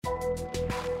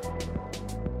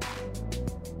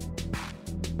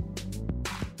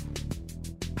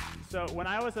So when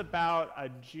I was about a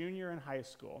junior in high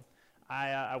school,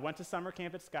 I went to summer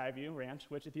camp at Skyview Ranch,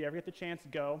 which if you ever get the chance,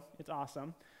 go. It's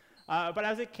awesome. But I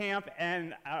was at camp,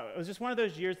 and it was just one of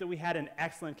those years that we had an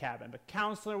excellent cabin. The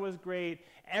counselor was great.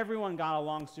 Everyone got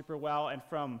along super well, and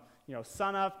from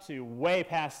sun up to way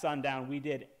past sundown, we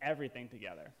did everything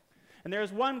together. And there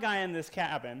was one guy in this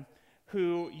cabin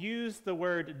who used the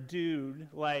word dude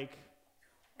like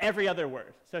every other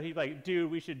word. So he'd like, dude,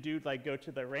 we should go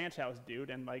to the ranch house, dude,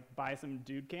 and buy some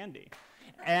dude candy.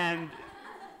 And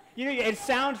it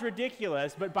sounds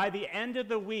ridiculous, but by the end of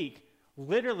the week,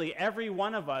 literally every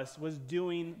one of us was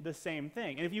doing the same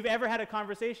thing. And if you've ever had a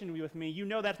conversation with me, you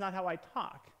know that's not how I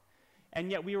talk. And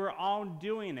yet we were all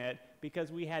doing it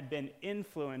because we had been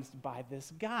influenced by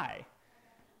this guy.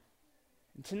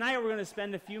 And tonight we're going to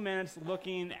spend a few minutes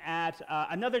looking at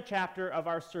another chapter of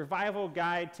our survival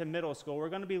guide to middle school. We're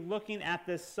going to be looking at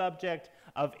this subject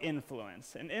of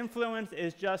influence. And influence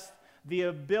is just the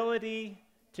ability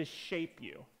to shape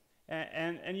you.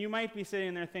 And you might be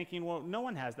sitting there thinking, well, no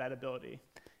one has that ability.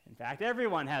 In fact,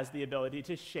 everyone has the ability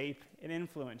to shape and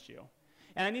influence you.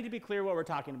 And I need to be clear what we're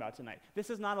talking about tonight. This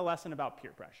is not a lesson about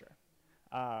peer pressure.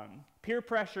 Peer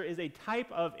pressure is a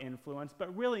type of influence,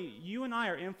 but really, you and I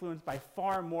are influenced by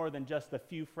far more than just the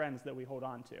few friends that we hold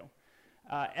on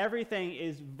to. Everything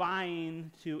is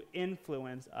vying to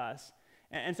influence us.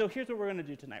 And so here's what we're going to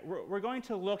do tonight. We're going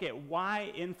to look at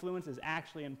why influence is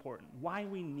actually important, why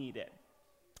we need it.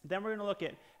 Then we're going to look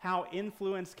at how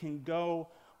influence can go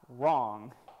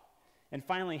wrong. And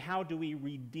finally, how do we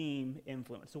redeem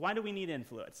influence? So why do we need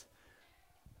influence?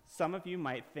 Some of you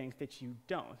might think that you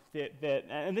don't.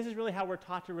 And this is really how we're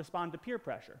taught to respond to peer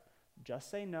pressure.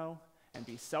 Just say no and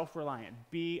be self-reliant.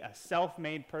 Be a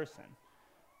self-made person.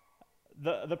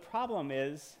 The problem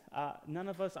is none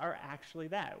of us are actually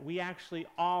that. We actually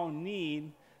all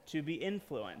need to be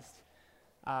influenced.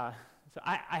 So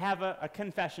I have a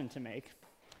confession to make.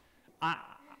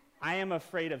 I am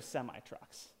afraid of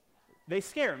semi-trucks. They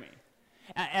scare me.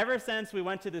 Ever since we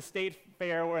went to the state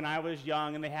fair when I was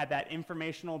young and they had that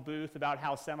informational booth about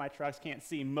how semi-trucks can't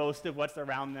see most of what's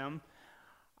around them,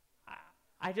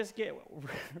 I just get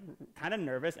kind of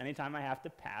nervous anytime I have to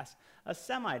pass a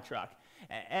semi-truck.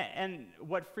 And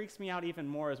what freaks me out even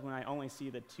more is when I only see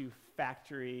the two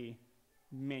factory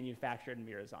manufactured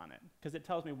mirrors on it, because it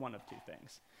tells me one of two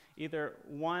things. Either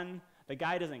one, the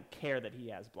guy doesn't care that he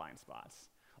has blind spots,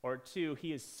 or two,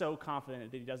 he is so confident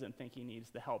that he doesn't think he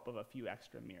needs the help of a few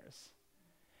extra mirrors.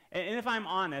 And if I'm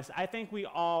honest, I think we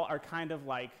all are kind of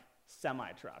like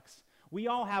semi-trucks. We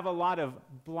all have a lot of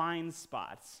blind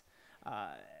spots.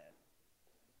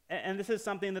 And this is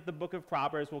something that the book of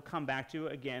Proverbs will come back to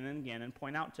again and again and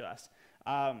point out to us.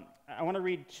 I want to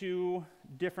read two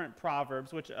different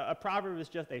proverbs, which a proverb is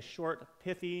just a short,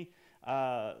 pithy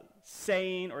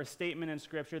saying or statement in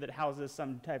Scripture that houses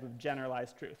some type of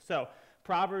generalized truth. So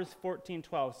Proverbs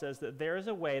 14:12 says that there is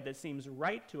a way that seems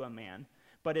right to a man,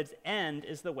 but its end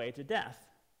is the way to death.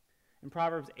 In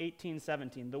Proverbs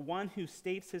 18:17, the one who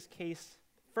states his case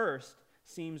first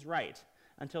seems right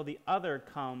until the other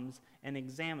comes and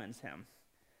examines him.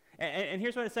 And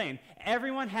here's what it's saying.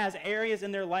 Everyone has areas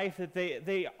in their life that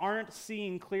they aren't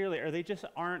seeing clearly or they just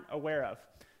aren't aware of.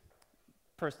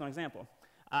 Personal example.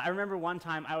 I remember one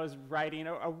time I was writing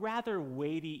a rather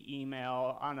weighty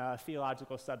email on a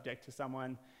theological subject to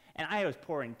someone, and I was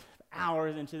pouring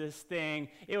hours into this thing.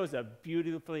 It was a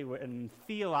beautifully written,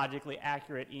 theologically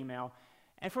accurate email.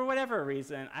 And for whatever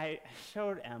reason, I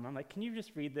showed Em, I'm like, can you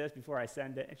just read this before I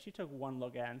send it? And she took one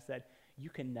look at it and said, you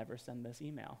can never send this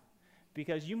email.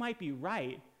 Because you might be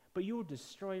right, but you will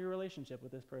destroy your relationship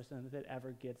with this person if it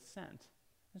ever gets sent.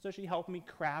 And so she helped me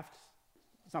craft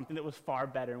something that was far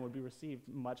better and would be received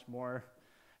much more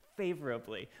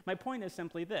favorably. My point is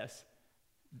simply this.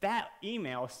 That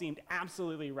email seemed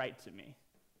absolutely right to me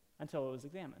until it was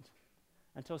examined,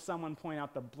 until someone pointed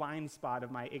out the blind spot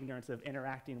of my ignorance of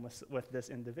interacting with this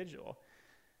individual.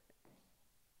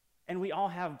 And we all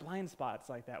have blind spots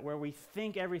like that, where we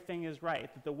think everything is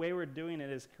right, that the way we're doing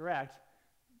it is correct,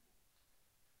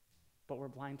 but we're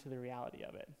blind to the reality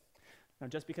of it. Now,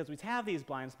 just because we have these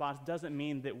blind spots doesn't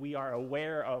mean that we are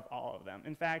aware of all of them.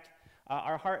 In fact,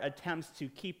 our heart attempts to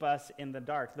keep us in the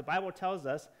dark. The Bible tells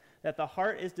us that the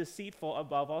heart is deceitful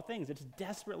above all things. It's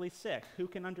desperately sick. Who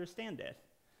can understand it?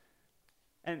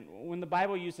 And when the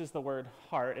Bible uses the word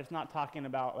heart, it's not talking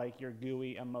about like your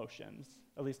gooey emotions,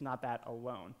 at least not that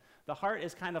alone. The heart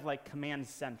is kind of like command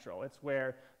central. It's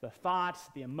where the thoughts,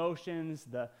 the emotions,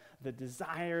 the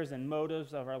desires and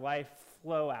motives of our life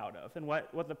flow out of. And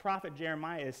what the prophet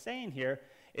Jeremiah is saying here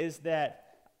is that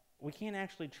we can't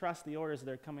actually trust the orders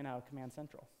that are coming out of command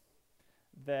central.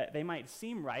 that they might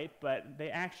seem right, but they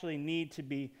actually need to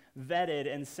be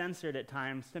vetted and censored at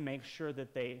times to make sure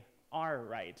that they are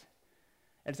right.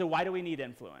 And so why do we need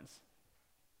influence?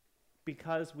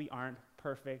 Because we aren't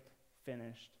perfect,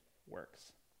 finished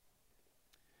works.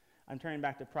 I'm turning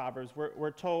back to Proverbs.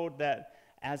 We're told that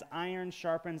as iron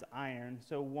sharpens iron,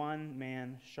 so one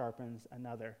man sharpens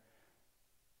another.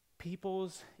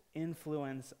 People's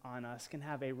influence on us can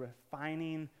have a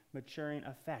refining, maturing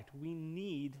effect. We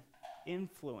need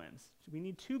influence. We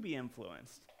need to be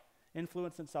influenced.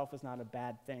 Influence itself is not a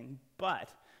bad thing,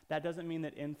 but that doesn't mean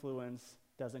that influence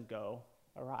doesn't go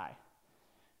awry.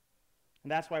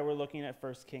 And that's why we're looking at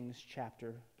 1 Kings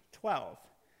chapter 12.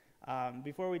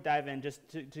 Before we dive in, just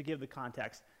to give the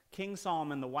context, King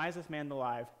Solomon, the wisest man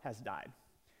alive, has died.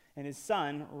 And his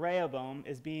son, Rehoboam,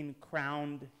 is being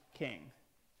crowned king.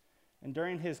 And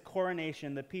during his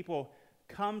coronation, the people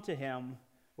come to him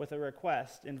with a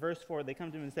request. In verse 4, they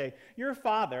come to him and say, "Your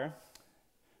father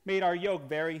made our yoke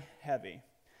very heavy.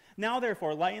 Now,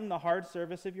 therefore, lighten the hard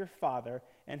service of your father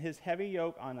and his heavy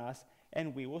yoke on us,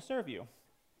 and we will serve you."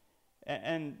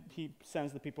 And he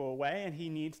sends the people away, and he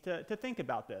needs to think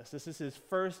about this. This is his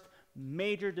first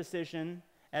major decision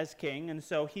as king, and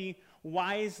so he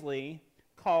wisely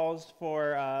calls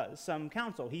for some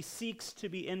counsel. He seeks to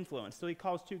be influenced, so he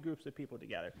calls two groups of people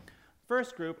together.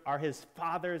 First group are his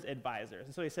father's advisors,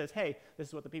 and so he says, "Hey, this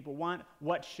is what the people want.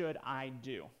 What should I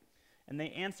do?" And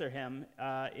they answer him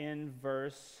in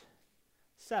verse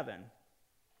 7.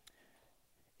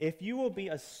 "If you will be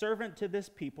a servant to this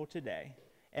people today,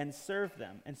 and serve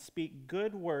them, and speak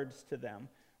good words to them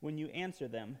when you answer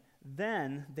them,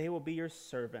 then they will be your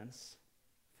servants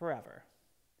forever."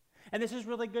 And this is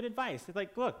really good advice. It's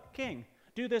like, look, king,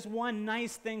 do this one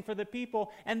nice thing for the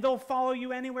people, and they'll follow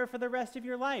you anywhere for the rest of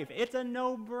your life. It's a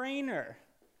no-brainer.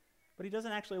 But he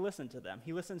doesn't actually listen to them.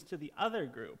 He listens to the other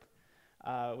group,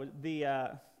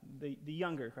 the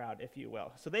younger crowd, if you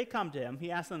will. So they come to him.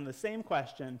 He asks them the same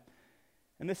question,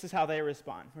 and this is how they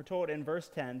respond. We're told in verse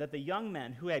 10 that the young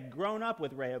men who had grown up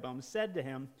with Rehoboam said to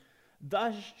him,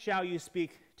 "Thus shall you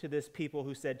speak to this people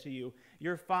who said to you,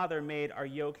 'Your father made our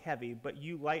yoke heavy, but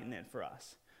you lighten it for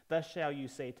us.' Thus shall you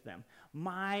say to them,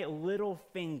 'My little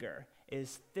finger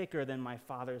is thicker than my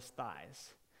father's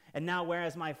thighs. And now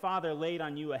whereas my father laid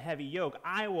on you a heavy yoke,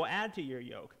 I will add to your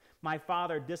yoke. My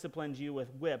father disciplined you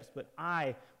with whips, but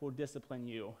I will discipline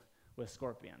you with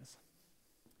scorpions.'"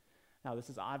 Now,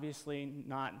 this is obviously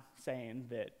not saying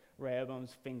that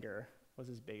Rehoboam's finger was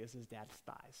as big as his dad's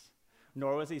thighs.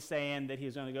 Nor was he saying that he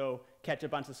was going to go catch a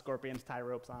bunch of scorpions, tie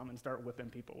ropes on them, and start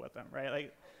whipping people with them, right?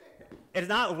 Like, it's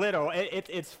not literal.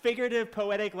 It's figurative,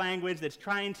 poetic language that's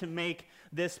trying to make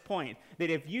this point. That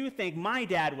if you think my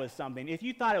dad was something, if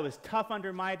you thought it was tough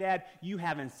under my dad, you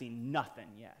haven't seen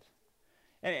nothing yet.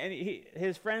 And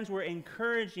his friends were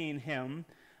encouraging him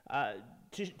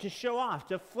to show off,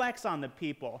 to flex on the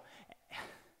people.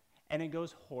 And it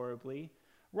goes horribly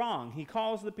wrong. He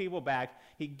calls the people back,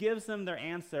 he gives them their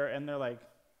answer, and they're like,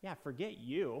 "Yeah, forget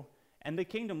you." And the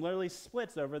kingdom literally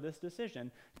splits over this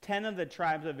decision. 10 of the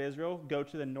tribes of Israel go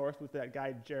to the north with that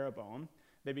guy Jeroboam.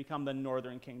 They become the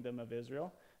northern kingdom of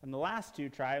Israel. And the last two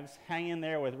tribes hang in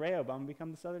there with Rehoboam,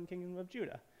 become the southern kingdom of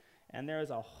Judah. And there is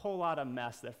a whole lot of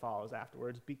mess that follows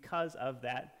afterwards because of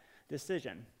that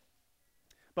decision.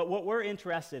 But what we're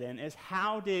interested in is,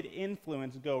 how did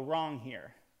influence go wrong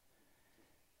here?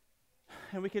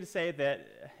 And we could say that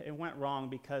it went wrong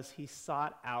because he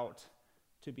sought out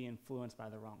to be influenced by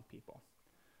the wrong people.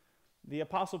 The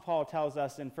Apostle Paul tells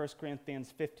us in 1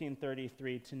 Corinthians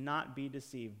 15:33 to not be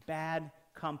deceived. Bad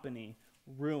company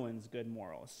ruins good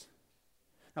morals.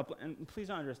 Now, and please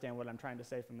don't understand what I'm trying to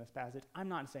say from this passage. I'm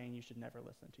not saying you should never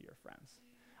listen to your friends.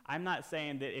 I'm not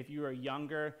saying that if you are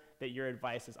younger, that your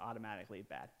advice is automatically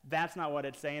bad. That's not what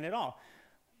it's saying at all.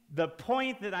 The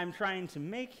point that I'm trying to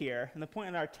make here, and the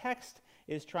point that our text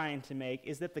is trying to make,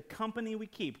 is that the company we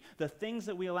keep, the things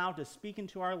that we allow to speak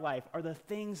into our life, are the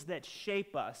things that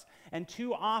shape us. And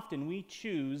too often we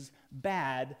choose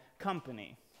bad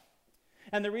company.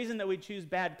 And the reason that we choose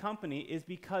bad company is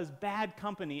because bad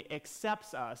company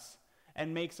accepts us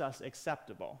and makes us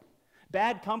acceptable.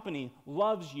 Bad company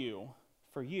loves you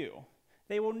for you.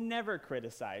 They will never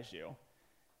criticize you.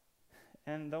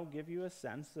 And they'll give you a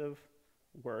sense of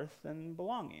worth and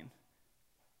belonging.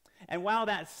 And while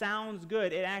that sounds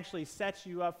good, it actually sets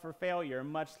you up for failure,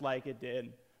 much like it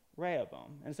did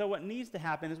Rehoboam. And so what needs to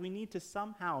happen is we need to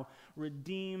somehow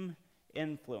redeem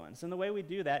influence. And the way we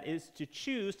do that is to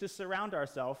choose to surround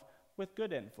ourselves with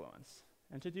good influence.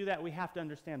 And to do that, we have to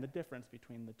understand the difference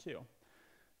between the two.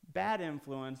 Bad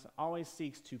influence always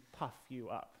seeks to puff you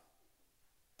up.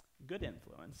 Good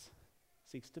influence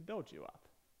seeks to build you up.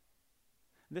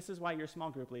 This is why your small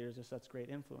group leaders are such great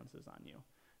influences on you,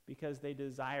 because they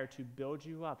desire to build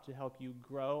you up, to help you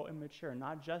grow and mature,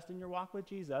 not just in your walk with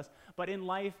Jesus, but in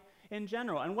life in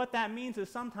general. And what that means is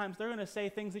sometimes they're going to say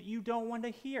things that you don't want to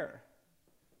hear,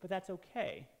 but that's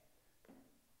okay,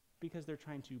 because they're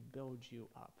trying to build you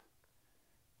up.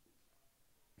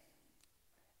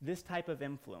 This type of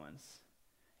influence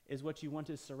is what you want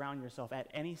to surround yourself at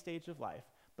any stage of life,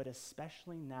 but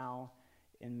especially now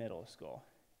in middle school.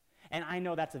 And I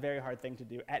know that's a very hard thing to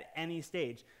do at any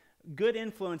stage. Good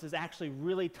influence is actually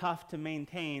really tough to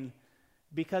maintain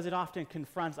because it often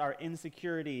confronts our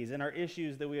insecurities and our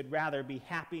issues that we would rather be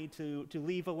happy to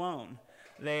leave alone.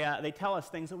 They tell us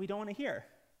things that we don't want to hear.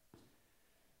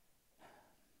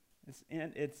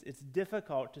 It's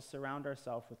difficult to surround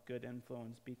ourselves with good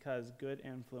influence because good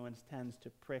influence tends to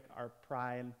prick our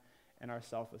pride and our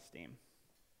self-esteem.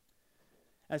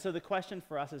 And so the question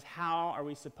for us is, how are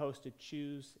we supposed to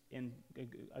choose in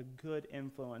a good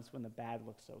influence when the bad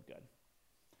looks so good?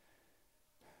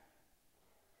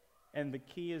 And the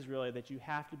key is really that you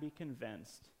have to be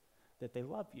convinced that they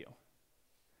love you.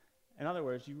 In other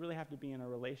words, you really have to be in a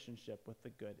relationship with the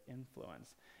good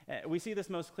influence. We see this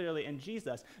most clearly in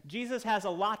Jesus. Jesus has a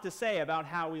lot to say about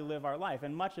how we live our life,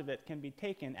 and much of it can be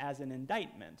taken as an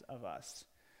indictment of us.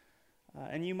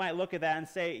 And you might look at that and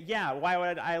say, yeah, why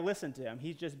would I listen to him?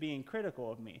 He's just being critical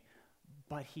of me.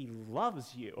 But he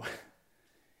loves you.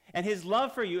 And his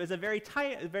love for you is a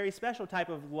very special type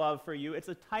of love for you. It's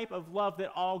a type of love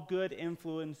that all good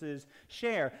influences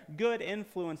share. Good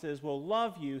influences will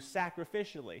love you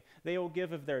sacrificially. They will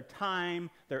give of their time,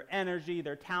 their energy,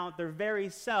 their talent, their very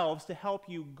selves to help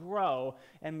you grow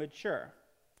and mature.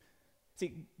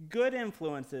 See, good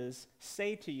influences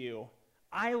say to you,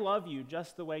 I love you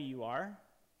just the way you are,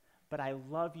 but I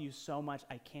love you so much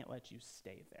I can't let you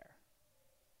stay there.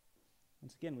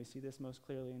 Once again, we see this most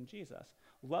clearly in Jesus.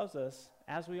 Loves us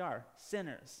as we are,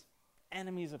 sinners,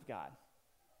 enemies of God,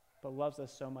 but loves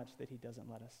us so much that he doesn't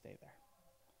let us stay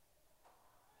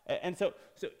there. And so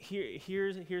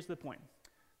here's the point.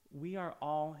 We are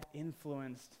all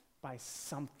influenced by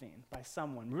something, by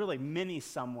someone, really many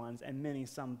someones and many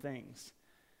some things.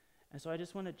 And so I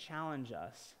just want to challenge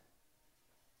us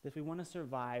that if we want to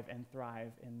survive and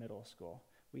thrive in middle school,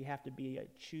 we have to be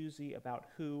choosy about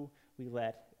who we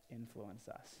let influence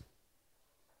us.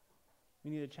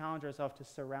 We need to challenge ourselves to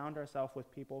surround ourselves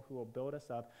with people who will build us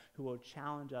up, who will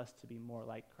challenge us to be more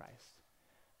like Christ.